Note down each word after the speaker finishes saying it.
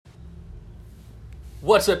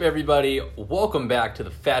What's up, everybody? Welcome back to the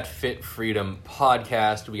Fat Fit Freedom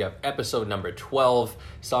podcast. We have episode number 12.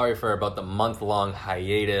 Sorry for about the month-long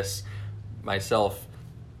hiatus. Myself,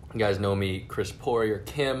 you guys know me, Chris Poirier,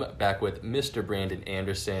 Kim, back with Mr. Brandon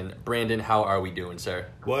Anderson. Brandon, how are we doing, sir?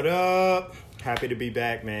 What up? Happy to be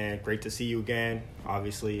back, man. Great to see you again.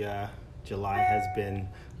 Obviously, July has been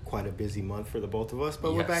quite a busy month for the both of us,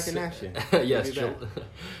 but We're back in action. Yes,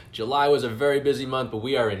 July was a very busy month, but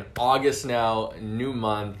we are in August now. New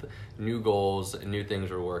month, new goals, new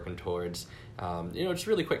things we're working towards. Just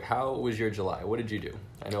really quick, how was your July? What did you do?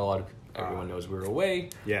 I know everyone knows we were away.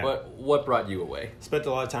 Yeah. But what brought you away? Spent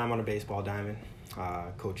a lot of time on a baseball diamond,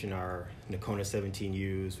 coaching our Nakona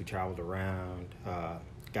 17Us. We traveled around.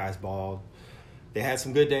 Guys balled. They had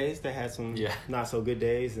some good days. They had some not so good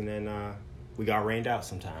days, and then we got rained out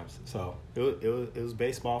sometimes. So it was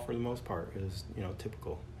baseball for the most part. It was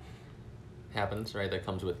typical. Happens, right? That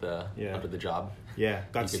comes with under the job. Yeah,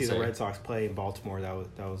 got to see the Red Sox play in Baltimore. That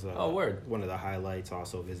was word. One of the highlights.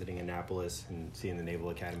 Also visiting Annapolis and seeing the Naval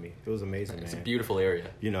Academy. It was amazing. It's man. A beautiful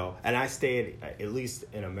area. And I stayed at least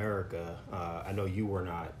in America. I know you were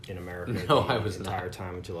not in America. No, I was the entire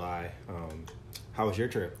time of July. How was your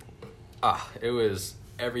trip? It was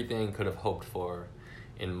everything could have hoped for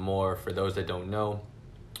and more. For those that don't know,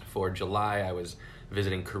 for July I was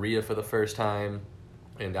visiting Korea for the first time,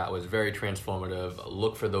 and that was very transformative.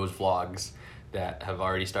 Look for those vlogs that have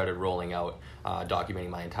already started rolling out,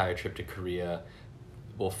 documenting my entire trip to Korea.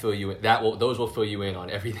 Those will fill you in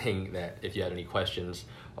on everything that, if you had any questions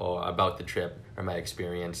or about the trip or my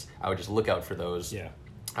experience, I would just look out for those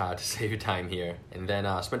to save your time here. And then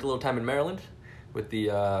spent a little time in Maryland with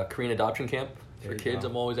the Korean adoption camp for kids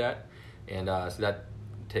I'm always at. And so that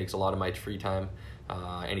takes a lot of my free time.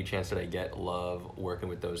 Any chance that I get, love working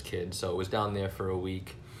with those kids. So I was down there for a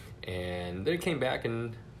week, and then came back,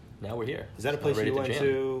 and now we're here. Is that a place you went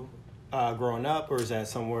to growing up, or is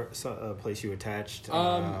that a place you attached,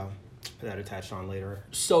 that attached on later?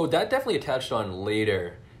 So that definitely attached on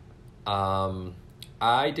later.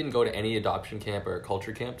 I didn't go to any adoption camp or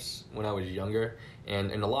culture camps when I was younger,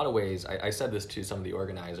 and in a lot of ways, I said this to some of the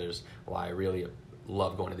organizers, why I really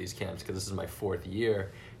love going to these camps, because this is my fourth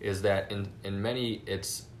year, is that in many,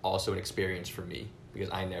 it's also an experience for me, because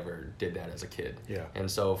I never did that as a kid. Yeah. And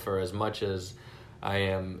so for as much as I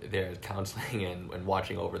am there counseling and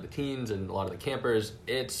watching over the teens and a lot of the campers,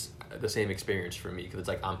 it's the same experience for me, because it's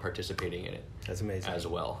like I'm participating in it. That's amazing. As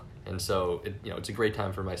well. And so, it's a great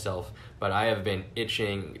time for myself, but I have been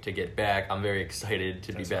itching to get back. I'm very excited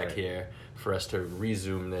to be back here for us to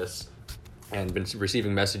resume this, and been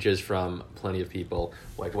receiving messages from plenty of people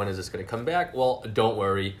like, when is this going to come back? Well, don't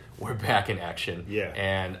worry, we're back in action. Yeah.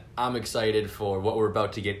 And I'm excited for what we're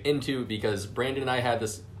about to get into, because Brandon and I had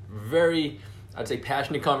this very, I'd say,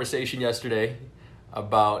 passionate conversation yesterday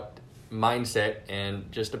about mindset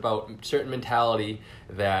and just about certain mentality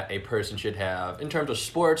that a person should have in terms of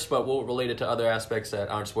sports, but we'll relate it to other aspects that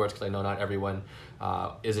aren't sports, because I know not everyone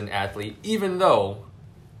is an athlete, even though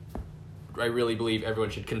I really believe everyone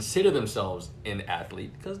should consider themselves an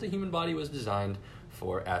athlete, because the human body was designed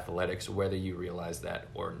for athletics, whether you realize that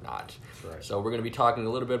or not. Right. So we're going to be talking a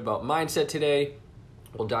little bit about mindset today.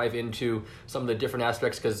 We'll dive into some of the different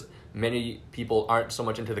aspects, because many people aren't so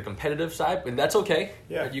much into the competitive side, and that's okay.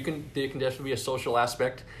 Yeah. There can definitely be a social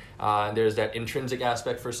aspect. There's that intrinsic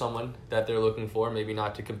aspect for someone that they're looking for, maybe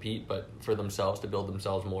not to compete, but for themselves, to build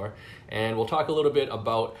themselves more. And we'll talk a little bit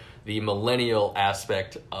about the millennial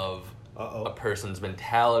aspect of a person's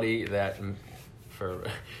mentality, that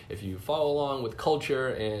if you follow along with culture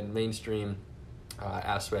and mainstream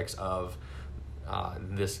aspects of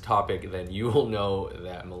this topic, then you will know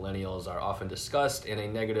that millennials are often discussed in a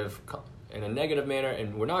negative manner,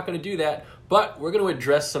 and we're not going to do that, but we're going to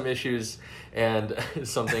address some issues and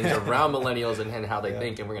some things around millennials and how they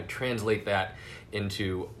think, and we're going to translate that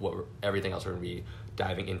into everything else we're going to be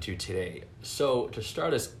diving into today. So to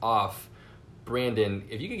start us off, Brandon,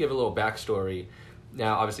 if you could give a little backstory.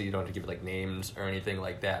 Now, obviously, you don't have to give like names or anything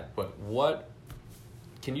like that, but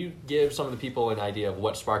can you give some of the people an idea of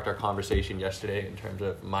what sparked our conversation yesterday in terms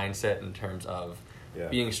of mindset, in terms of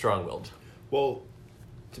being strong-willed? Well,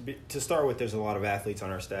 to start with, there's a lot of athletes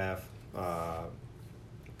on our staff,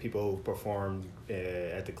 people who performed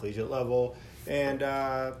at the collegiate level, and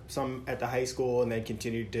some at the high school, and then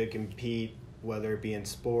continued to compete, whether it be in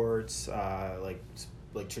sports,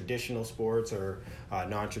 like traditional sports or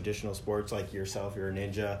non-traditional sports, like yourself, you're a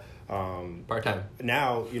ninja. Part-time.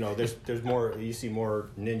 Now, there's more, you see more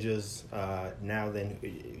ninjas now than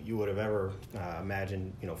you would have ever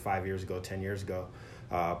imagined, 5 years ago, 10 years ago.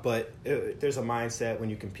 But there's a mindset when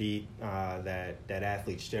you compete that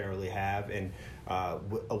athletes generally have, and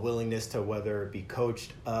a willingness to whether it be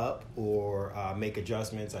coached up or make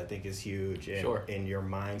adjustments, I think is huge. And, sure. And your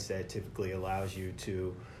mindset typically allows you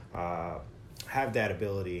to have that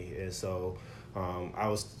ability. And so I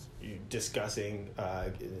was discussing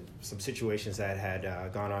some situations that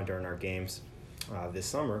had gone on during our games this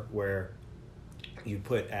summer where you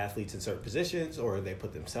put athletes in certain positions, or they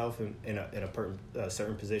put themselves in a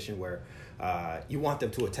certain position where you want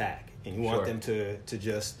them to attack, and you want them to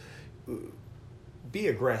just be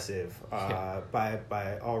aggressive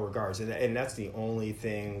by all regards. And that's the only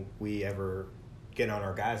thing we ever get on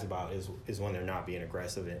our guys about is when they're not being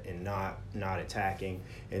aggressive and not attacking.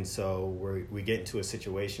 And so we get into a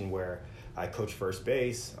situation where I coach first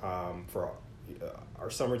base for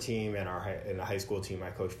our summer team and the high school team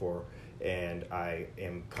I coach for, and I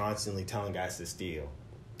am constantly telling guys to steal,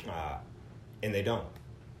 and they don't.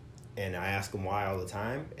 And I ask them why all the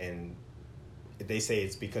time, and they say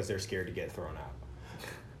it's because they're scared to get thrown out.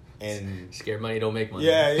 And scared money don't make money.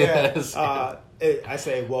 Yeah. I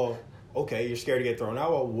say, well, okay, you're scared to get thrown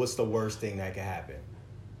out. Well, what's the worst thing that could happen?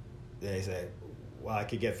 They said, well, I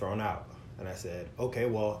could get thrown out. And I said, okay,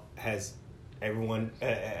 well, have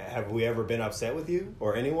we ever been upset with you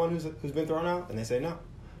or anyone who's been thrown out? And they say, no.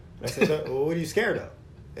 And I said, so, well, what are you scared of?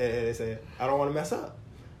 And they say, I don't want to mess up.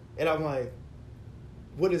 And I'm like,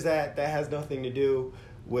 what is that? That has nothing to do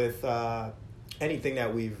with anything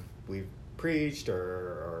that we've preached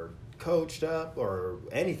or coached up or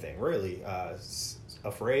anything, really.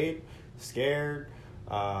 Afraid, scared,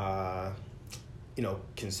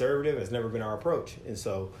 conservative has never been our approach. And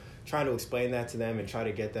so trying to explain that to them and try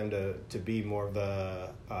to get them to be more of the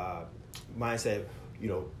mindset,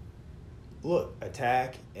 look,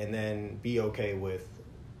 attack, and then be okay with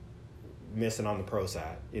missing on the pro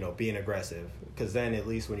side, being aggressive. Because then at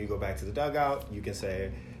least when you go back to the dugout, you can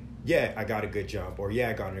say, yeah, I got a good jump, or yeah,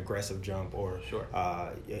 I got an aggressive jump, or sure.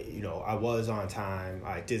 I was on time,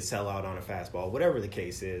 I did sell out on a fastball, whatever the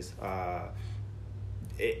case is. And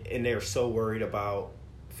they're so worried about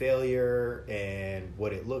failure and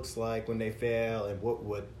what it looks like when they fail and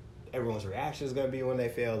what everyone's reaction is going to be when they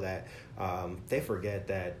fail that they forget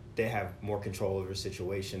that they have more control over the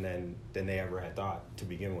situation than they ever had thought to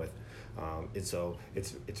begin with. And so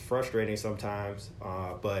it's frustrating sometimes,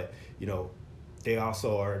 but they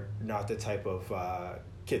also are not the type of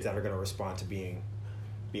kids that are going to respond to being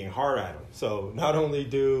hard at them. So not only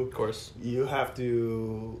do of course you have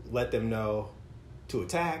to let them know to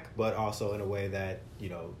attack, but also in a way that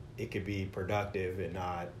it could be productive and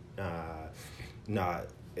not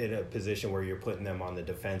in a position where you're putting them on the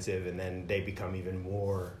defensive, and then they become even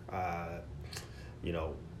more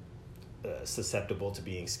susceptible to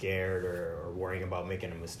being scared or worrying about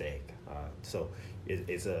making a mistake. So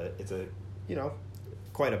it's a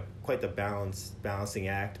quite the balancing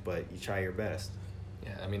act, but you try your best.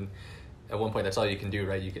 Yeah, I mean, at one point that's all you can do,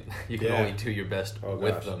 right? You can only do your best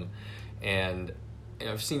with them, and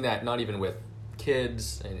I've seen that not even with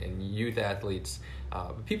kids and youth athletes,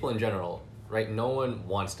 but people in general, right? No one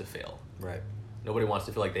wants to fail. Right. Nobody wants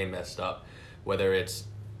to feel like they messed up, whether it's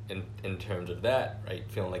in terms of that, right?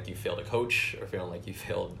 Feeling like you failed a coach, or feeling like you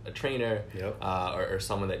failed a trainer, yep. or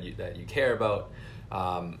someone that you care about,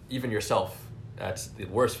 even yourself. That's the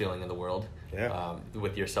worst feeling in the world,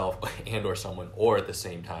 with yourself and or someone, or at the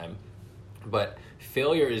same time. But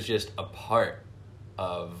failure is just a part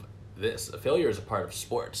of this. Failure is a part of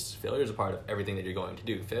sports. Failure is a part of everything that you're going to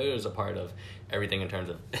do. Failure is a part of everything in terms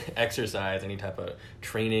of exercise, any type of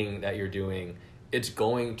training that you're doing. It's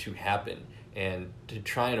going to happen. And to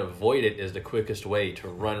try and avoid it is the quickest way to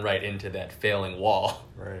run right into that failing wall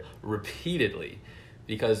repeatedly,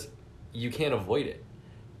 because you can't avoid it.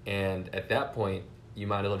 And at that point, you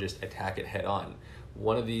might as well just attack it head on.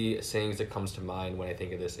 One of the sayings that comes to mind when I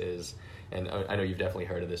think of this is, and I know you've definitely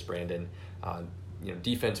heard of this, Brandon,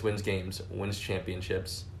 defense wins games, wins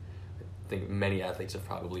championships. I think many athletes have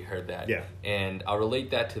probably heard that. Yeah. And I'll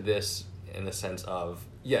relate that to this in the sense of,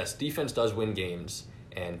 yes, defense does win games,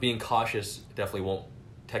 and being cautious definitely won't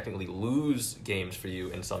technically lose games for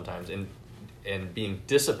you, and sometimes, and being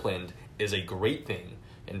disciplined is a great thing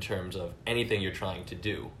in terms of anything you're trying to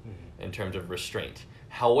do, in terms of restraint.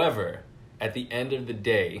 However, at the end of the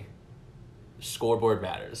day, scoreboard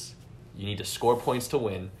matters. You need to score points to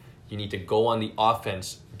win. You need to go on the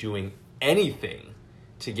offense doing anything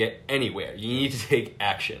to get anywhere. You need to take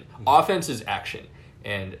action. Offense is action,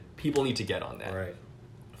 and people need to get on that. Right.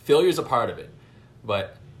 Failure is a part of it,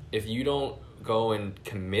 but if you don't go and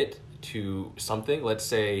commit to something, let's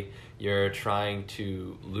say you're trying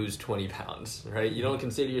to lose 20 pounds, right? You don't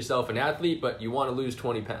consider yourself an athlete, but you want to lose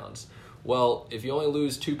 20 pounds. Well, if you only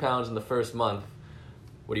lose 2 pounds in the first month,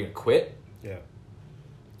 what are you going to quit? Yeah.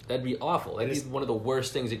 That'd be awful. That'd be one of the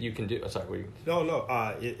worst things that you can do. Sorry.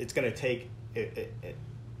 No. It's going to take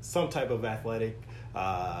some type of athletic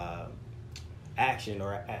action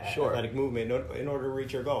or athletic movement in order to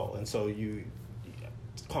reach your goal. And so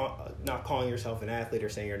not calling yourself an athlete or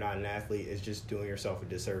saying you're not an athlete is just doing yourself a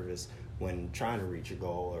disservice when trying to reach a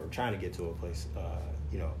goal or trying to get to a place,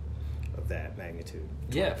 of that magnitude.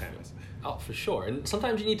 Yeah. Oh, for sure. And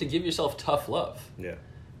sometimes you need to give yourself tough love. Yeah.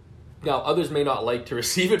 Now, others may not like to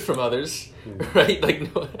receive it from others, right?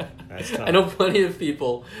 Like, no, that's tough. I know plenty of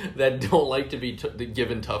people that don't like to be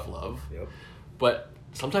given tough love. Yep. But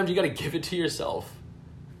sometimes you got to give it to yourself.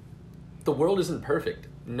 The world isn't perfect.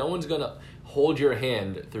 No one's going to hold your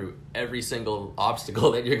hand through every single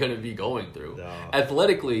obstacle that you're going to be going through. No.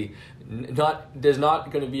 Athletically, there's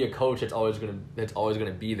not going to be a coach that's always going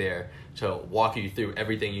to be there to walk you through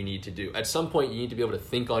everything you need to do. At some point, you need to be able to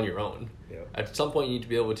think on your own. Yep. At some point, you need to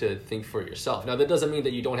be able to think for yourself. Now, that doesn't mean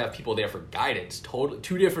that you don't have people there for guidance. Totally,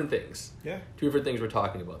 two different things. Yeah. Two different things we're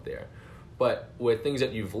talking about there. But with things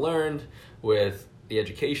that you've learned, with the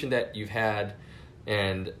education that you've had,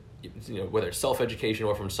 and whether it's self-education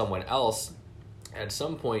or from someone else, at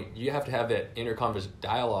some point, you have to have that inner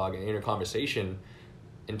dialogue and inner conversation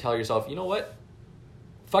and tell yourself, you know what?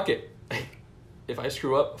 Fuck it. If I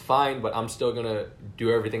screw up, fine, but I'm still going to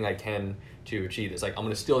do everything I can to achieve this. Like, I'm going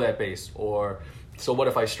to steal that base, or so what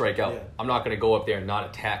if I strike out? Yeah. I'm not going to go up there and not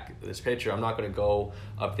attack this pitcher. I'm not going to go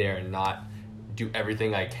up there and not do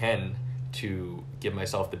everything I can to give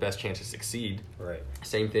myself the best chance to succeed. Right.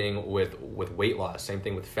 Same thing with weight loss. Same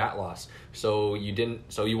thing with fat loss. So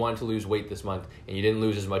you wanted to lose weight this month and you didn't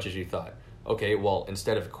lose as much as you thought. Okay, well,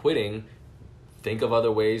 instead of quitting, think of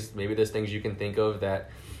other ways. Maybe there's things you can think of that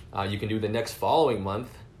you can do the next following month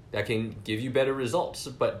that can give you better results.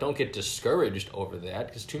 But don't get discouraged over that,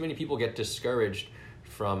 because too many people get discouraged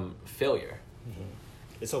from failure. Mm-hmm.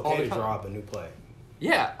 It's okay to drop a new play.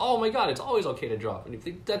 Yeah. Oh my God, it's always okay to drop. And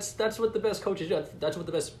that's what the best coaches do. That's what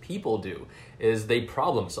the best people do, is they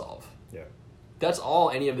problem solve. Yeah. That's all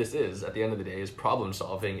any of this is at the end of the day, is problem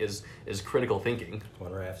solving, is critical thinking.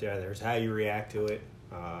 One right after the other. There's how you react to it,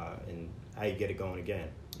 and how you get it going again,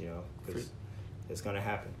 because it's going to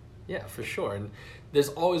happen. Yeah, for sure. And there's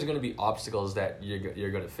always going to be obstacles that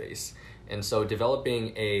you're going to face. And so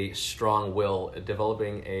developing a strong will,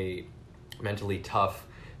 developing a mentally tough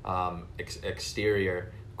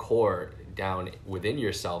exterior core down within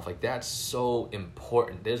yourself, like, that's so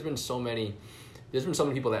important. There's been so many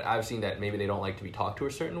people that I've seen that maybe they don't like to be talked to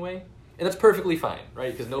a certain way, and that's perfectly fine,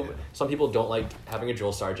 right? Because some people don't like having a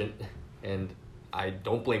drill sergeant, and I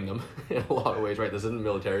don't blame them in a lot of ways, right? This isn't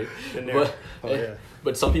military,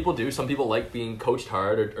 but some people do. Some people like being coached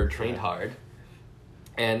hard or trained hard,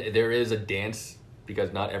 and there is a dance,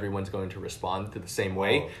 because not everyone's going to respond to the same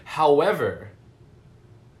way. However,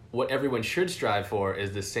 what everyone should strive for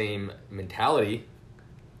is the same mentality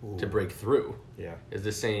to break through. Yeah. Is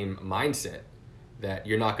the same mindset that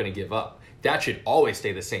you're not going to give up. That should always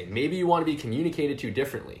stay the same. Maybe you want to be communicated to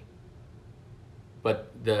differently,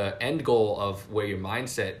 but the end goal of where your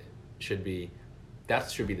mindset should be,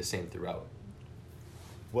 that should be the same throughout.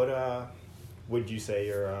 What would you say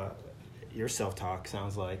your self-talk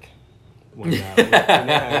sounds like when you're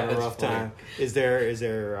having a rough time? Is there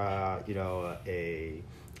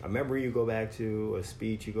a memory you go back to, a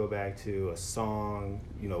speech you go back to, a song?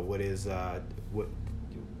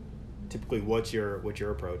 What's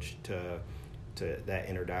your approach to that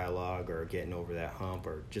inner dialogue, or getting over that hump,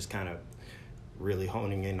 or just kind of really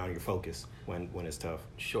honing in on your focus when it's tough?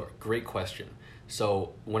 Sure, great question.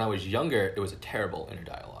 So when I was younger, it was a terrible inner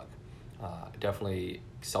dialogue. Definitely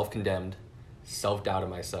self-condemned, self-doubted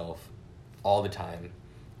myself all the time.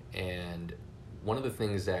 And one of the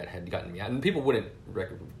things that had gotten me out, and people wouldn't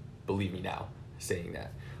believe me now saying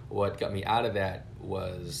that, what got me out of that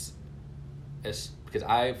was because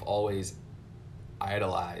I've always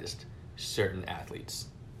idolized certain athletes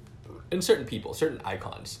and certain people, certain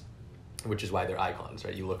icons, which is why they're icons,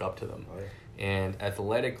 right? You look up to them. Oh, yeah. And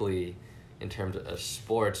athletically, in terms of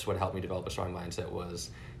sports, what helped me develop a strong mindset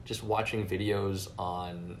was just watching videos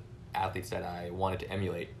on athletes that I wanted to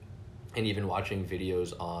emulate, and even watching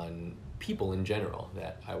videos on people in general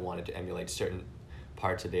that I wanted to emulate, certain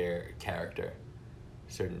parts of their character,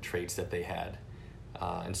 certain traits that they had.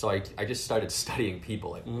 And so I just started studying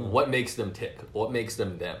people, like what makes them tick, what makes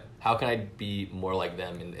them them. How can I be more like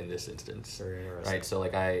them in this instance? Very interesting. Right, so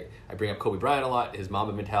like I bring up Kobe Bryant a lot, his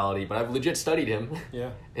Mamba mentality, but I've legit studied him.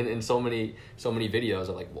 Yeah. in so many videos.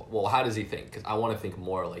 I'm like, well, how does he think? Because I want to think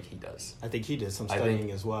more like he does. I think he did some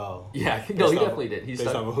studying as well. Yeah, no, he definitely did. He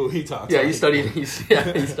based on who he talks. Yeah, he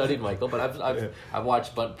studied Michael. But I've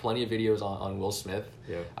watched plenty of videos on Will Smith.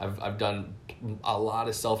 Yeah. I've done a lot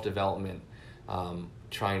of self-development,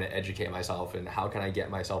 trying to educate myself and how can I get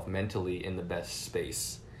myself mentally in the best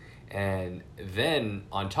space. And then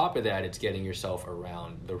on top of that, it's getting yourself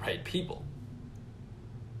around the right people.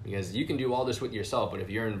 Because you can do all this with yourself, but if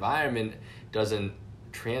your environment doesn't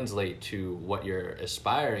translate to what you're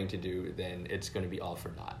aspiring to do, then it's going to be all for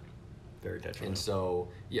naught. Very detrimental. And so,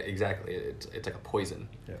 yeah, exactly. It's like a poison,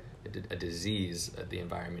 yeah. a disease that the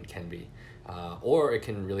environment can be. Or it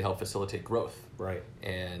can really help facilitate growth. Right.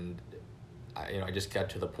 And I just got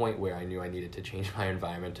to the point where I knew I needed to change my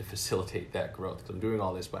environment to facilitate that growth. Because I'm doing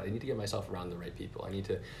all this, but I need to get myself around the right people. I need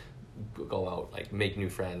to go out, like make new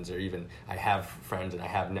friends, or even I have friends and I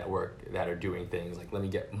have network that are doing things. Like, let me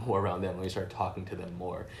get more around them. Let me start talking to them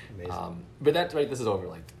more. Amazing. But that's right. This is over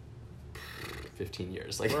like 15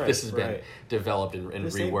 years. Like this has been developed and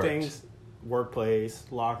reworked. Same things, workplace,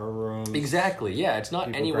 locker rooms. Exactly. Yeah, it's not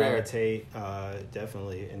people anywhere. Gravitate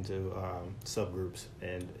definitely into subgroups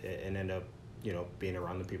and end up being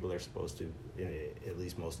around the people they're supposed to, at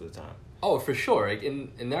least most of the time. Oh, for sure. Like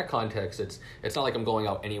in that context, it's not like I'm going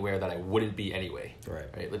out anywhere that I wouldn't be anyway.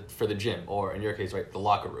 Right. Like for the gym, or in your case, right, the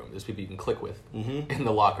locker room. There's people you can click with Mm-hmm. in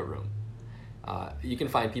the locker room. You can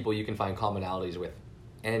find people you can find commonalities with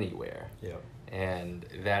anywhere. Yeah. And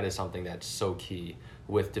that is something that's so key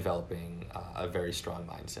with developing a very strong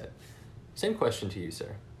mindset. Same question to you,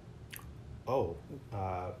 sir. Oh,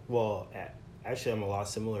 well, actually, I'm a lot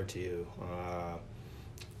similar to you.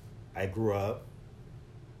 I grew up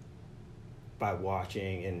by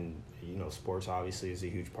watching, and sports obviously is a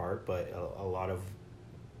huge part, but a lot of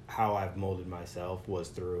how I've molded myself was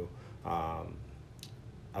through. I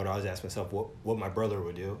would always ask myself what my brother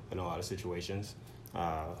would do in a lot of situations,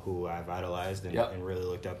 who I've idolized and really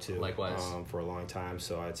looked up to. Likewise. For a long time.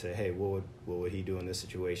 So I'd say, hey, what would he do in this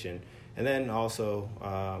situation? And then also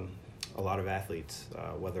a lot of athletes,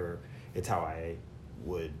 whether it's how I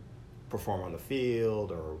would perform on the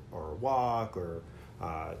field or walk or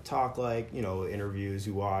talk, like, interviews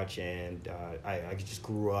you watch. And I just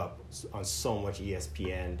grew up on so much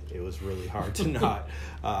ESPN. It was really hard to not,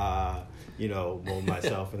 mold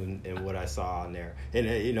myself in what I saw on there. And,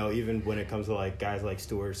 even when it comes to like guys like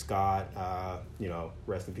Stuart Scott,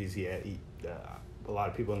 rest in peace, a lot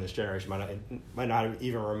of people in this generation might not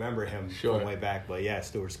even remember him from way back. But yeah,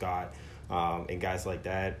 Stuart Scott. And guys like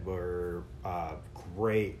that were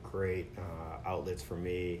great outlets for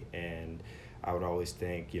me, and I would always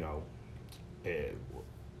think,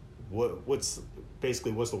 what's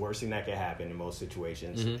the worst thing that could happen in most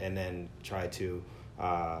situations, mm-hmm. and then try to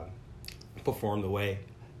perform the way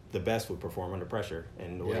the best would perform under pressure,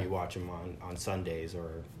 and the way you watch them on Sundays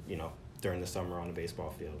or during the summer on the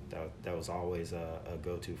baseball field. That was always a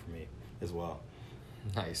go-to for me as well.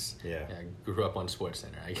 Nice. Yeah. I grew up on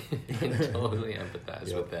SportsCenter. I can totally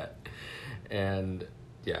empathize with that. And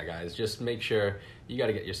yeah, guys, just make sure you got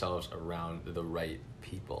to get yourselves around the right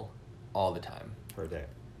people all the time. Heard that.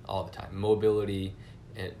 All the time. Mobility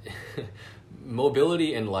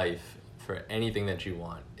in life for anything that you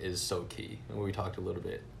want is so key. And we talked a little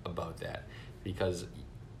bit about that, because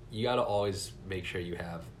you got to always make sure you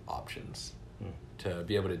have options to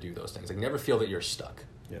be able to do those things. Like, never feel that you're stuck.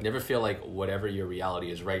 Yeah. Never feel like whatever your reality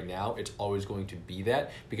is right now, it's always going to be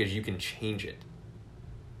that, because you can change it.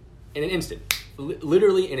 In an instant.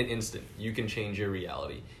 Literally in an instant, you can change your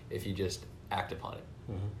reality if you just act upon it.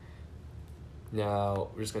 Mm-hmm. Now,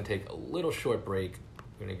 we're just going to take a little short break.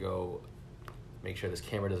 We're going to go make sure this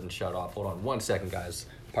camera doesn't shut off. Hold on 1 second, guys.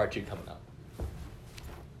 Part 2 coming up.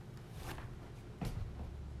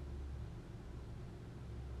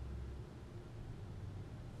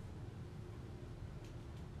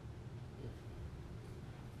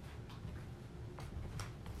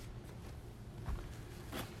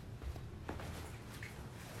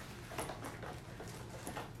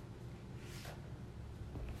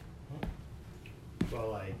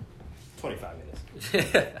 Well, like 25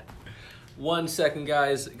 minutes. 1 second,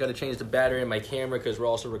 guys. Got to change the battery in my camera because we're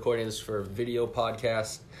also recording this for a video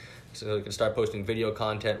podcast, so we can start posting video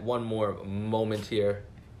content. One more moment here.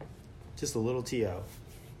 Just a little tea out.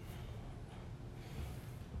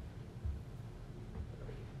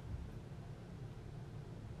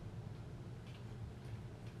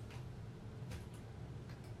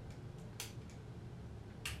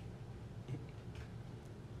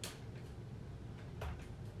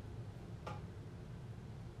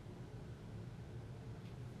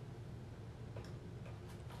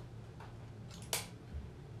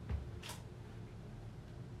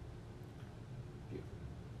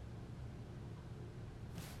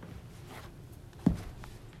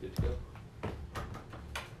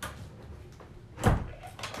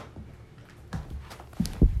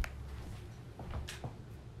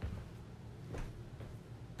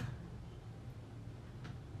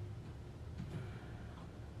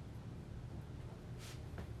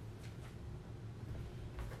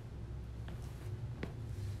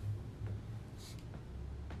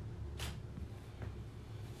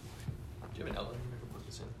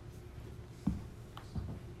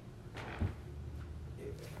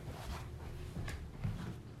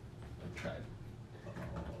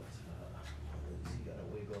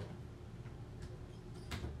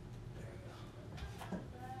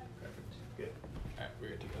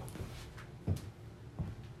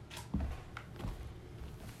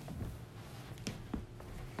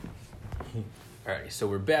 All right, so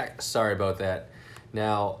we're back. Sorry about that.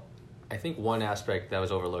 Now, I think one aspect that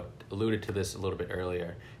was overlooked, alluded to this a little bit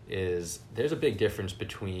earlier, is there's a big difference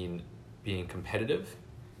between being competitive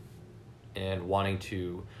and wanting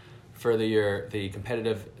to further the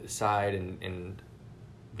competitive side and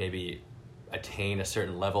maybe attain a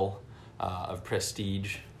certain level of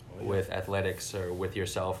prestige with athletics or with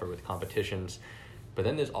yourself or with competitions. But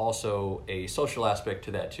then there's also a social aspect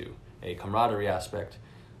to that too, a camaraderie aspect.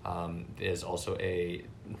 There's also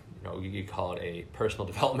you call it a personal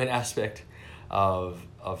development aspect of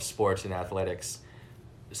sports and athletics.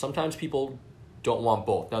 Sometimes people don't want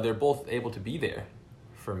both. Now they're both able to be there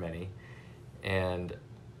for many,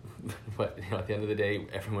 but at the end of the day,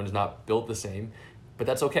 everyone's not built the same, but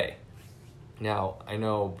that's okay. Now, I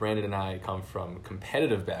know Brandon and I come from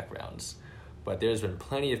competitive backgrounds, but there's been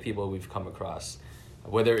plenty of people we've come across,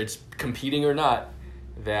 whether it's competing or not,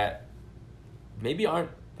 that maybe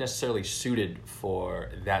aren't necessarily suited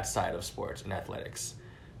for that side of sports and athletics,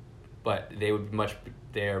 but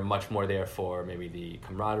they're much more there for maybe the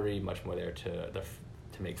camaraderie, much more there to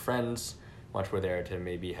make friends, much more there to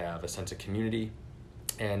maybe have a sense of community.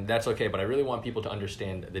 And that's okay, but I really want people to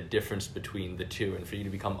understand the difference between the two and for you to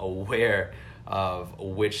become aware of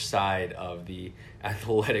which side of the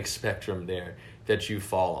athletic spectrum there that you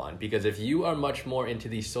fall on. Because if you are much more into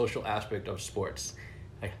the social aspect of sports,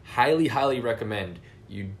 I highly, highly recommend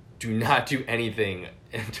you do not do anything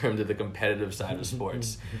in terms of the competitive side of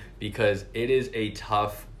sports, because it is a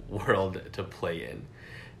tough world to play in.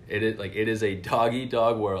 It is a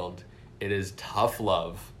dog-eat-dog world. It is tough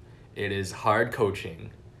love. It is hard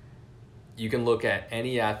coaching. You can look at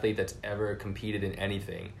any athlete that's ever competed in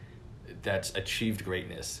anything that's achieved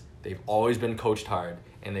greatness. They've always been coached hard,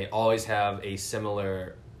 and they always have a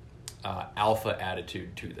similar alpha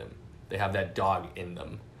attitude to them. They have that dog in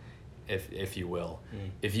them, if you will.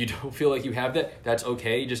 If you don't feel like you have that, that's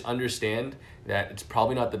okay. Just understand that it's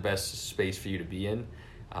probably not the best space for you to be in.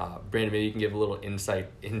 Brandon, maybe you can give a little insight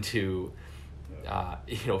into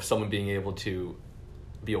someone being able to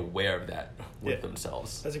be aware of that with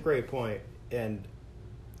themselves. That's a great point. And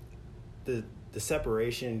the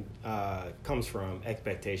separation comes from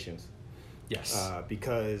expectations. Yes.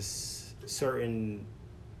 Because certain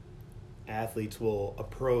athletes will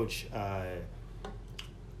approach a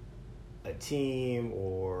team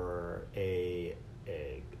or a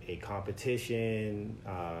competition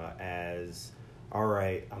as, all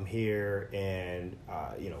right, I'm here, and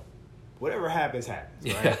whatever happens, right?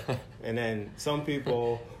 Yeah. And then some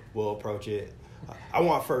people will approach it, I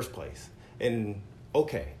want first place. And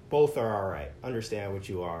okay, both are all right. Understand what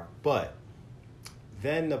you are. But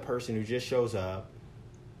then the person who just shows up,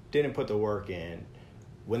 didn't put the work in,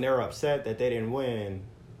 when they're upset that they didn't win,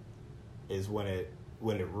 is when it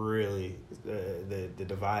really, the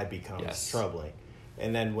divide becomes troubling.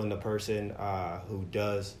 And then when the person who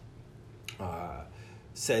does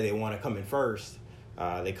say they want to come in first,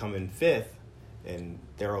 they come in fifth, and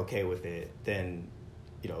they're okay with it, then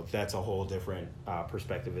that's a whole different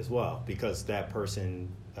perspective as well, because that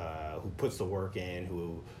person who puts the work in,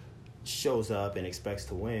 who shows up and expects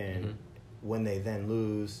to win, when they then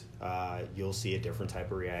lose, you'll see a different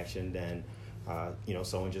type of reaction than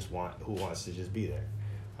someone who wants to just be there.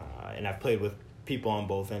 And I've played with people on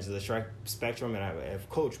both ends of the spectrum, and I've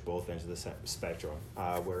coached both ends of the spectrum,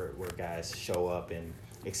 where guys show up and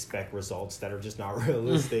expect results that are just not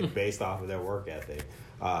realistic based off of their work ethic.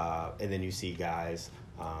 And then you see guys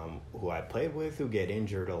who I played with who get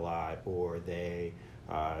injured a lot, or they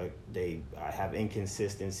have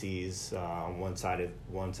inconsistencies on one side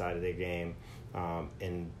of their game,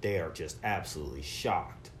 and they are just absolutely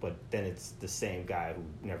shocked. But then it's the same guy who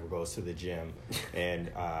never goes to the gym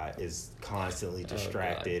and is constantly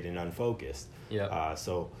distracted and unfocused. Yeah.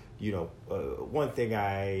 So one thing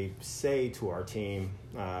I say to our team,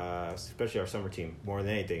 especially our summer team, more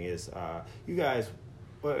than anything, is you guys,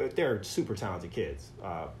 they're super talented kids.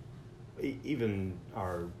 Even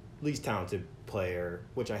our least talented player,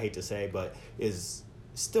 which I hate to say, but is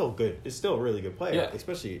still good. It's still a really good player,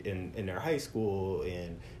 especially in their high school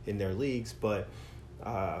and in their leagues. But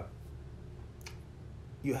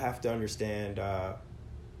you have to understand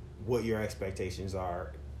what your expectations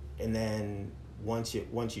are, and then once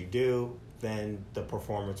you do, then the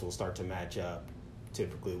performance will start to match up,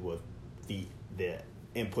 typically with the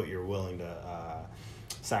input you're willing to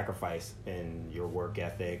sacrifice in your work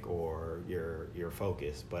ethic or your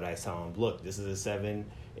focus. But I tell them, look, this is a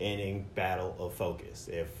 7-inning battle of focus.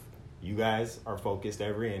 If you guys are focused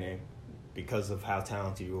every inning because of how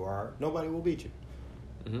talented you are, nobody will beat you.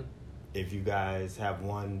 Mm-hmm. If you guys have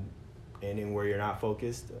one and where you're not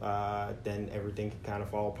focused, then everything can kind of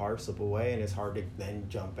fall apart, slip away, and it's hard to then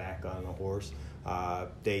jump back on the horse.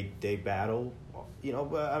 They battle,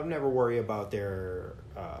 but I never worry about their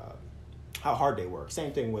how hard they work.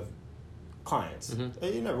 Same thing with clients. Mm-hmm.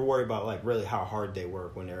 You never worry about like really how hard they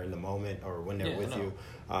work when they're in the moment or when they're with you.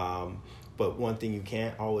 But one thing you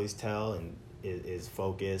can't always tell is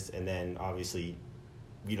focus, and then obviously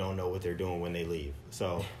you don't know what they're doing when they leave.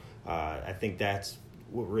 So I think that's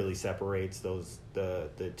what really separates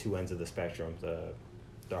the two ends of the spectrum.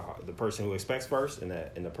 The person who expects first and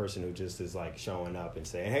the person who just is like showing up and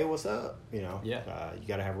saying, "Hey, what's up?" You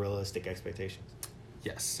got to have realistic expectations.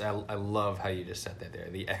 Yes, I love how you just said that there.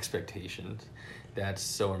 The expectations, that's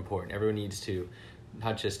so important. Everyone needs to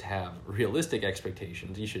not just have realistic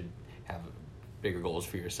expectations. You should have bigger goals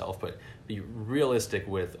for yourself, but be realistic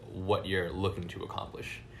with what you're looking to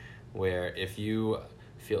accomplish. Where if you're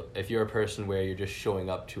a person where you're just showing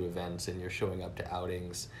up to events and you're showing up to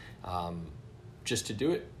outings just to do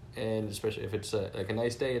it, and especially if it's a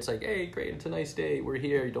nice day, it's like, hey, great, it's a nice day, we're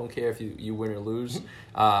here, you don't care if you win or lose.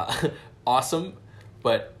 Awesome.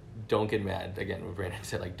 But don't get mad. Again, what Brandon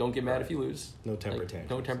said, like, don't get mad if you lose. No temper tantrums.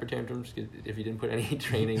 No temper tantrums if you didn't put any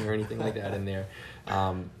training or anything like that in there.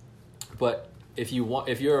 But if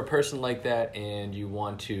you're a person like that and you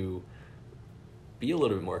want to be a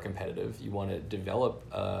little bit more competitive, you want to develop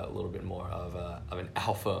a little bit more of an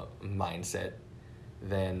alpha mindset,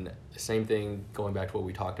 then same thing, going back to what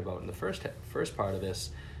we talked about in the first part of this,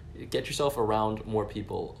 get yourself around more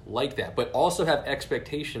people like that, but also have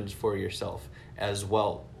expectations for yourself as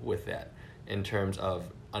well with that, in terms of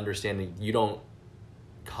understanding you don't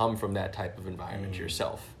come from that type of environment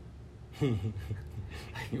yourself.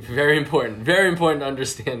 Very important to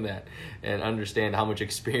understand that and understand how much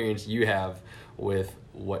experience you have with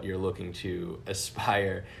what you're looking to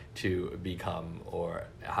aspire to become, or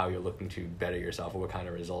how you're looking to better yourself, or what kind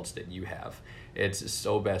of results that you have. It's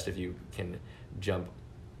so best if you can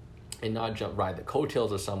ride the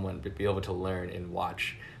coattails of someone, but be able to learn and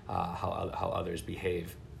watch how others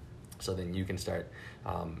behave, so then you can start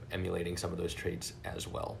emulating some of those traits as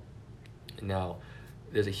well. Now,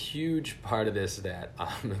 there's a huge part of this that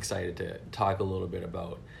I'm excited to talk a little bit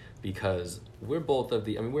about, because we're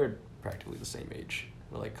we're practically the same age.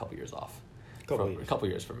 We're like a couple years off. A couple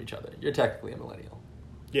years from each other. You're technically a millennial.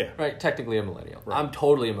 Yeah. Right? Technically a millennial. Right. I'm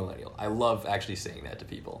totally a millennial. I love actually saying that to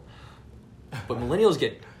people. But millennials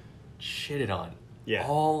get shitted on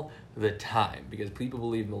all the time, because people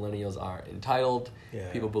believe millennials are entitled. Yeah.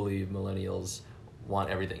 People believe millennials want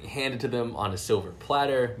everything handed to them on a silver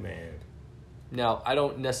platter. Man. Now, I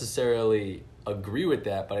don't necessarily agree with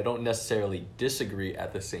that, but I don't necessarily disagree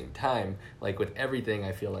at the same time. Like with everything,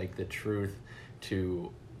 I feel like the truth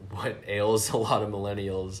to what ails a lot of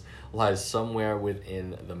millennials lies somewhere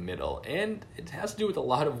within the middle. And it has to do with a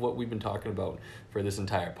lot of what we've been talking about for this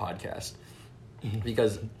entire podcast.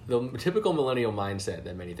 Because the typical millennial mindset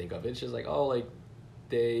that many think of, it's just like,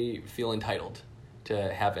 they feel entitled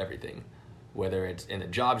to have everything. Whether it's in a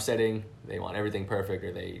job setting, they want everything perfect,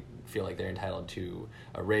 or they feel like they're entitled to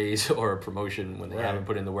a raise or a promotion when they haven't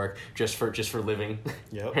put in the work just for living.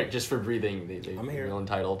 Yep. Right? Just for breathing, they feel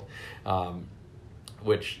entitled.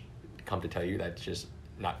 Which, come to tell you, that's just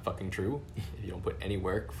not fucking true. If you don't put any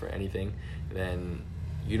work for anything, then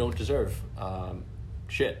you don't deserve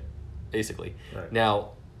shit, basically. Right.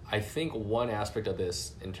 Now, I think one aspect of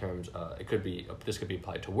this, in terms this could be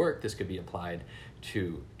applied to work, this could be applied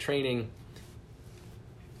to training.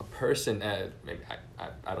 A person, maybe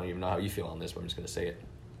I don't even know how you feel on this, but I'm just going to say it.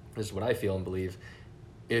 This is what I feel and believe.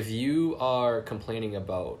 If you are complaining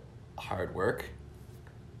about hard work,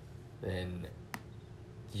 then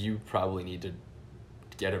you probably need to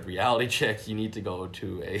get a reality check. You need to go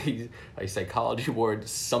to a psychology ward,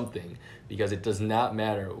 something, because it does not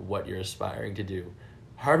matter what you're aspiring to do.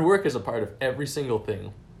 Hard work is a part of every single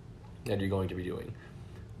thing that you're going to be doing.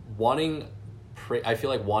 I feel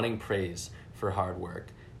like wanting praise for hard work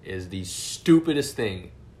is the stupidest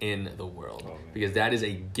thing in the world, because that is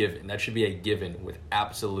a given. That should be a given with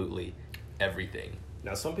absolutely everything.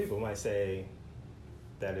 Now, some people might say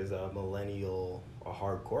that is a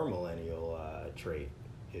hardcore millennial trait,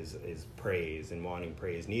 is praise and wanting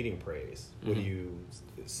praise, needing praise. Mm-hmm. What do you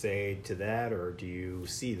say to that, or do you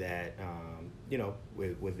see that,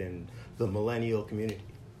 within the millennial community?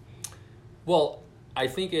 Well, I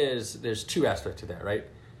think there's two aspects to that, right?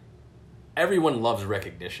 Everyone loves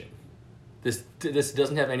recognition. This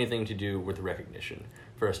doesn't have anything to do with recognition.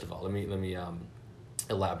 First of all, let me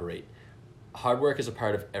elaborate. hard work is a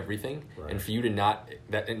part of everything, right. and for you to not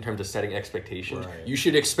that in terms of setting expectations, right. you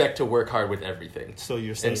should expect to work hard with everything. So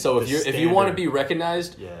you're saying, and so if you want to be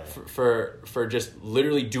recognized for just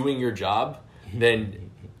literally doing your job,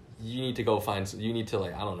 then you need to go you need to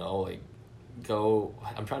like, I don't know, like go.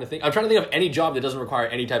 I'm trying to think of any job that doesn't require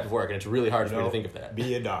any type of work, and it's really hard for me to think of that.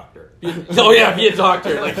 Be a doctor. Be a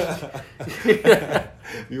doctor. Like,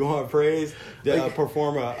 you want praise?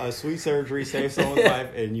 Perform a sweet surgery, save someone's life,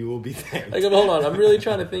 and you will be thanked. Like, hold on, I'm really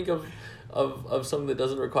trying to think of something that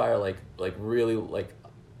doesn't require like really like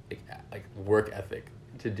work ethic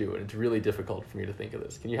to do it. It's really difficult for me to think of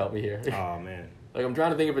this. Can you help me here? Oh man. Like, I'm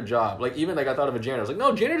trying to think of a job. Like, even like I thought of a janitor. I was like,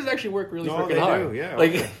 no, janitors actually work really freaking hard. Do, yeah.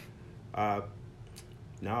 Like, okay.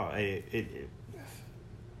 No, it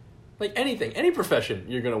like anything, any profession,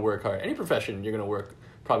 you're gonna work hard. Any profession, you're gonna work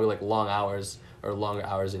probably like long hours or longer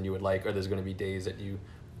hours than you would like, or there's gonna be days that you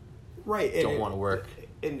don't want to work.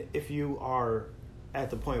 And if you are at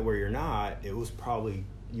the point where you're not, you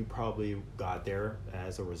probably got there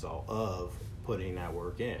as a result of putting that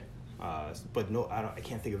work in. But no, I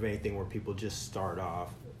can't think of anything where people just start off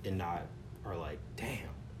and are like, damn.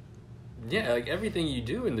 Yeah, like everything you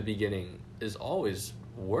do in the beginning is always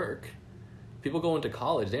work. People go into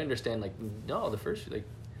college, they understand like, no, the first, like,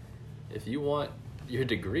 if you want your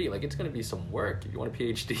degree, like, it's going to be some work. If you want a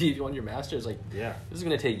PhD, if you want your master's, like, this is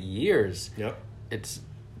going to take years. Yep.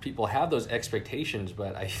 People have those expectations,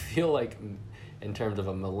 but I feel like in terms of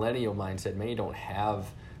a millennial mindset, many don't have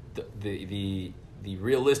the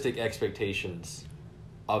realistic expectations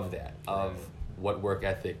of that, of what work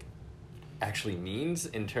ethic actually means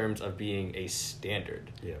in terms of being a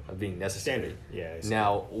standard, of being necessary. Standard.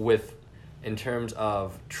 Now, in terms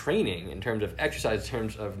of training, in terms of exercise, in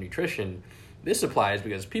terms of nutrition, this applies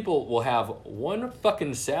because people will have one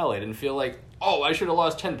fucking salad and feel like, oh, I should have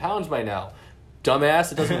lost 10 pounds by now.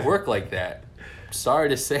 Dumbass, it doesn't work like that. Sorry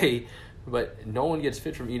to say, but no one gets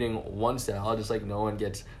fit from eating one salad, just like no one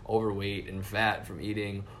gets overweight and fat from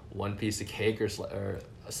eating one piece of cake or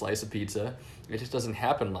a slice of pizza. It just doesn't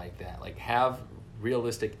happen like that. Like, have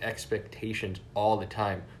realistic expectations all the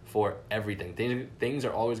time for everything. Things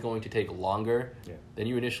are always going to take longer than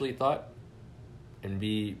you initially thought and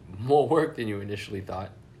be more work than you initially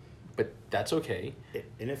thought, but that's okay.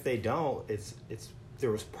 And if they don't,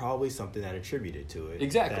 there was probably something that attributed to it.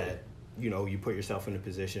 Exactly. That, you put yourself in a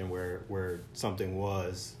position where something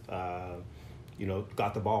was,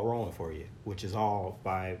 got the ball rolling for you, which is all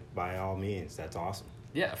by all means. That's awesome.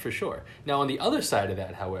 Yeah, for sure. Now, on the other side of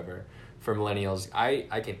that, however, for millennials, I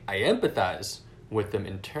empathize with them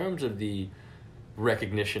in terms of the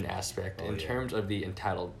recognition aspect, terms of the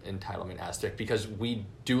entitlement aspect, because we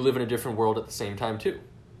do live in a different world at the same time too.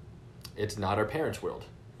 It's not our parents' world.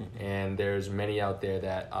 And there's many out there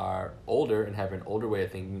that are older and have an older way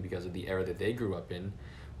of thinking because of the era that they grew up in,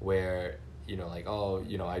 where,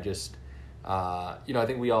 I just, I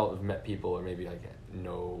think we all have met people or maybe like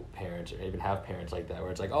no parents or even have parents like that, where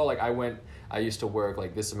it's like, oh, like I used to work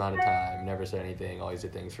like this amount of time, never said anything, always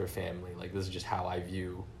did things for family. Like, this is just how I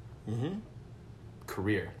view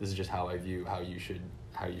career. This is just how I view how you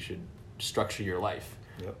should structure your life.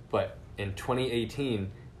 Yep. But in 2018,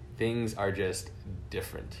 things are just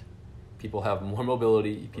different. People have more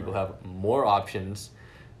mobility. People have more options.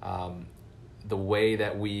 The way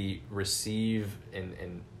that we receive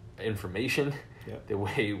information, the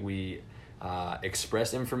way we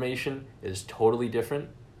express information is totally different.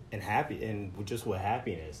 And just what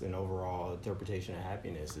happiness and overall interpretation of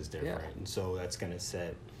happiness is different. And so that's going to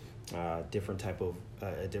set different type of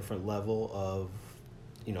a different level of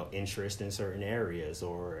interest in certain areas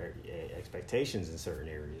or expectations in certain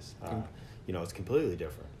areas. It's completely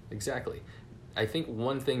different. Exactly. I think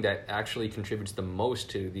one thing that actually contributes the most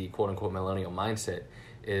to the quote-unquote millennial mindset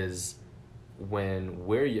is when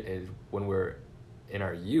we're in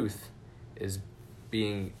our youth is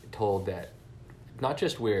being told that not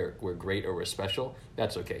just we're great or we're special.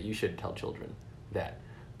 That's okay. You should tell children that.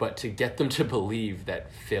 But to get them to believe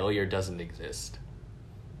that failure doesn't exist.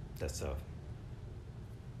 That's tough.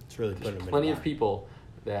 It's really putting them in plenty of people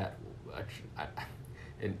that,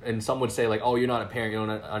 and some would say like, oh, you're not a parent, you don't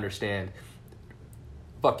understand.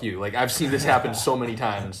 Fuck you. Like, I've seen this happen so many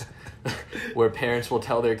times where parents will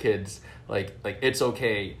tell their kids like it's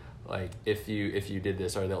okay, like if you did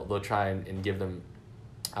this, or they'll try and give them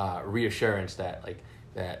reassurance that like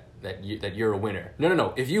that you're a winner.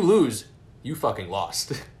 No. If you lose, you fucking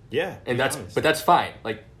lost. Yeah. And that's fine.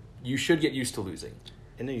 Like, you should get used to losing.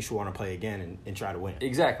 And then you should want to play again and try to win.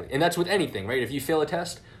 Exactly. And that's with anything, right? If you fail a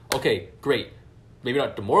test, okay, great. maybe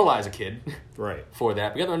not demoralize a kid right for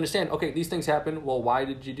that. But you have to understand, okay, these things happen. Well, why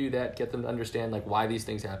did you do that? Get them to understand like why these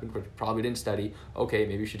things happen. But probably didn't study. Okay,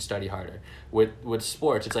 maybe you should study harder. With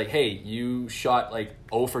sports, it's like, hey, you shot like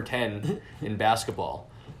 0 for 10 in basketball.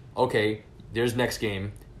 Okay, there's next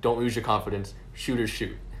game. Don't lose your confidence. Shooters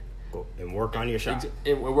shoot. And work on your shot.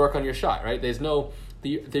 And work on your shot, right? There's no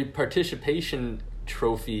the participation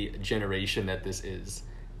trophy generation that this is,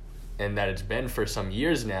 and that it's been for some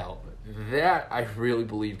years now. That I really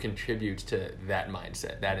believe contributes to that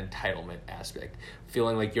mindset, that entitlement aspect.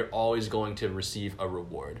 Feeling like you're always going to receive a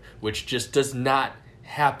reward, which just does not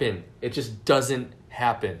happen. It just doesn't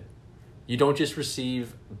happen. You don't just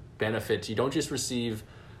receive benefits. You don't just receive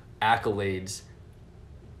accolades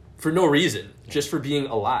for no reason, just for being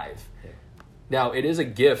alive. Now, it is a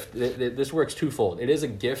gift. This works twofold. It is a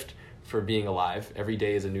gift for being alive. Every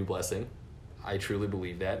day is a new blessing. I truly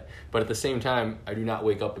believe that. But at the same time, I do not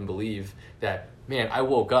wake up and believe that, man, I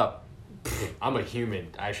woke up, I'm a human.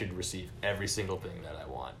 I should receive every single thing that I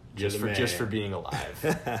want just for being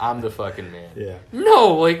alive. I'm the fucking man. Yeah.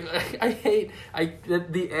 No, like I hate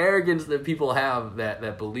the arrogance that people have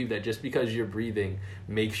that believe that just because you're breathing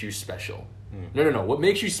makes you special. No. What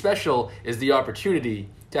makes you special is the opportunity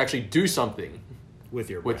to actually do something with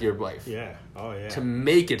your life. Yeah. Oh, yeah. To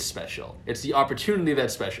make it special. It's the opportunity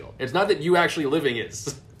that's special. It's not that you actually living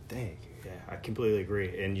is. Dang. Yeah, I completely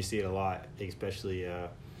agree. And you see it a lot, especially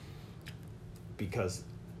because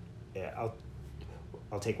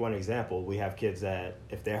I'll take one example. We have kids that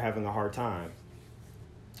if they're having a hard time,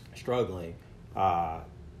 struggling,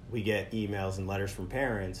 we get emails and letters from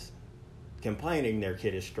parents complaining their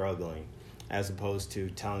kid is struggling, as opposed to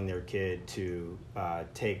telling their kid to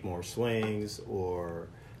take more swings or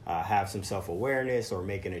have some self-awareness or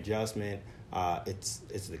make an adjustment.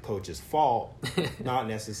 It's the coach's fault, not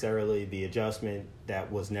necessarily the adjustment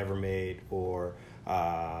that was never made or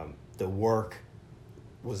the work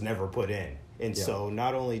was never put in. And so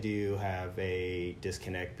not only do you have a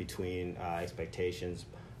disconnect between expectations,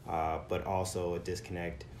 but also a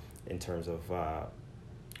disconnect in terms of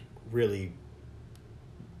really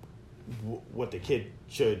what the kid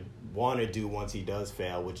should want to do once he does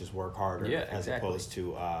fail, which is work harder, as opposed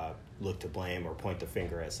to look to blame or point the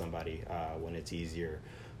finger at somebody when it's easier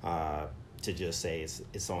to just say it's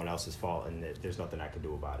someone else's fault and that there's nothing I can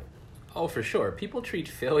do about it. Oh, for sure. People treat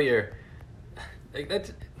failure like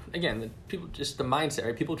that's, again, people just the mindset,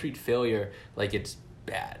 right? People treat failure like it's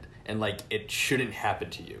bad and like it shouldn't happen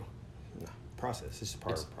to you. No, process. It's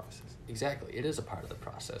part of the process. Exactly. It is a part of the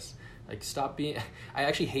process. Like, stop being... I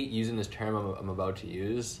actually hate using this term I'm about to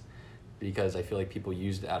use because I feel like people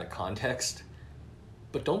use it out of context.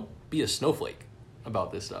 But don't be a snowflake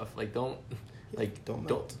about this stuff. Like, don't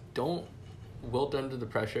wilt under the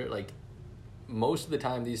pressure. Like, most of the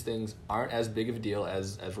time, these things aren't as big of a deal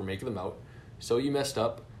as we're making them out. So you messed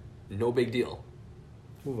up. No big deal.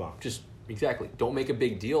 Move on. Just, exactly. Don't make a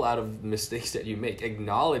big deal out of mistakes that you make.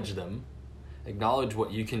 Acknowledge them. Acknowledge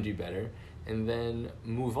what you can do better. And then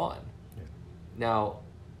move on. Yeah. Now,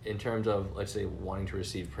 in terms of, let's say, wanting to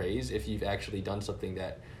receive praise, if you've actually done something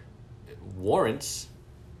that warrants,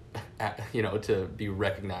 to be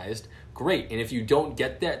recognized, great. And if you don't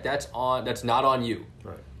get that, that's not on you.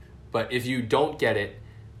 Right. But if you don't get it,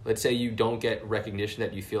 let's say you don't get recognition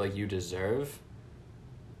that you feel like you deserve,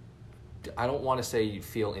 I don't want to say you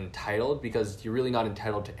feel entitled because you're really not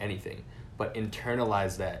entitled to anything, but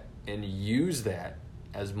internalize that and use that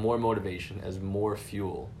as more motivation, as more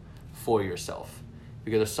fuel for yourself.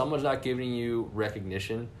 Because if someone's not giving you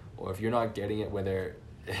recognition, or if you're not getting it, whether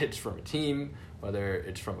it's from a team, whether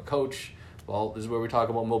it's from a coach, well, this is where we talk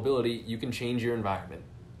about mobility. You can change your environment,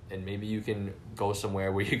 and maybe you can go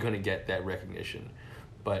somewhere where you're going to get that recognition.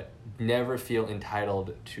 But never feel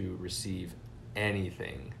entitled to receive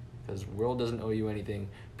anything, because the world doesn't owe you anything.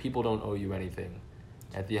 People don't owe you anything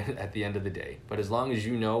at the end of the day. But as long as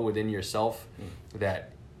you know within yourself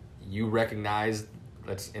that you recognize,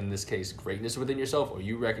 let's in this case, greatness within yourself, or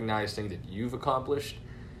you recognize things that you've accomplished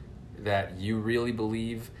that you really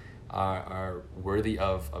believe are worthy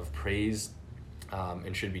of praise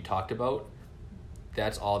and should be talked about,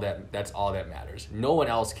 that's all that matters. No one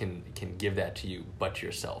else can give that to you but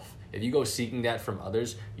yourself. If you go seeking that from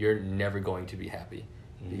others, you're never going to be happy,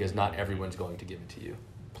 because not everyone's going to give it to you.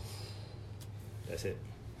 That's it.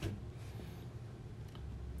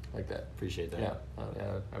 Like that. Appreciate that.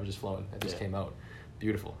 Yeah. I was just flowing. That just came out.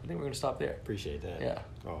 Beautiful. I think we're going to stop there. Appreciate that. Yeah.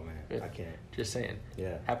 Oh, man. Good. I can't. Just saying.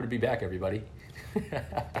 Yeah. Happy to be back, everybody.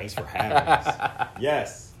 Thanks for having us.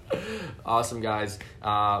 Yes. Awesome, guys.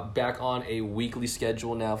 Back on a weekly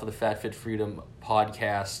schedule now for the Fat Fit Freedom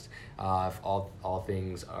podcast. If all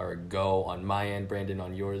things are go on my end, Brandon,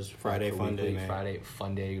 on yours. Friday fun day, man. Friday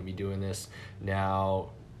fun day. We'll be doing this now.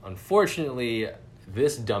 Unfortunately,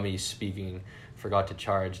 this dummy speaking forgot to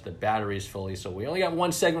charge the batteries fully, so we only got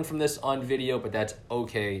one segment from this on video, but that's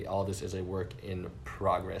okay. All this is a work in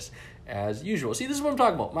progress, as usual. See, this is what I'm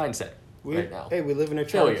talking about, mindset. Right now. Hey, we live in a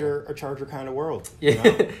charger kind of world. Yeah, you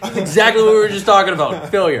know? Exactly what we were just talking about.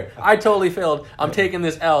 Failure. I totally failed. I'm taking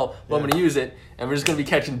this L, but I'm going to use it, and we're just going to be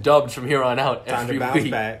catching dubs from here on out every week.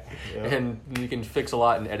 Back. Yep. And you can fix a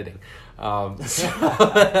lot in editing. So,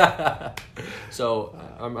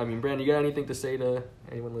 I mean, Brandon, you got anything to say to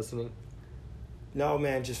anyone listening? No,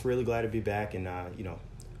 man, just really glad to be back, and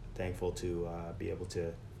thankful to be able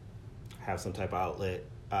to have some type of outlet,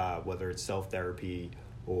 whether it's self-therapy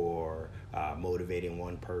or motivating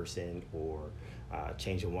one person or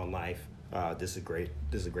changing one life. This is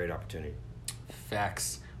a great opportunity.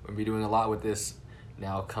 Facts. We'll be doing a lot with this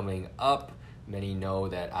now coming up. Many know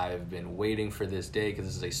that I've been waiting for this day because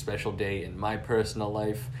this is a special day in my personal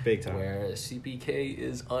life. Big time. Where CPK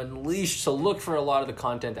is unleashed. So look for a lot of the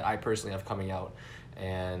content that I personally have coming out.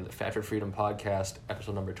 And the Fat Fit Freedom podcast,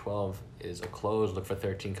 episode number 12, is a close. Look for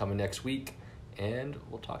 13 coming next week. And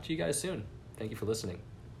we'll talk to you guys soon. Thank you for listening.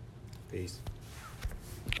 Peace.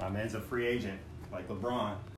 My man's a free agent, like LeBron.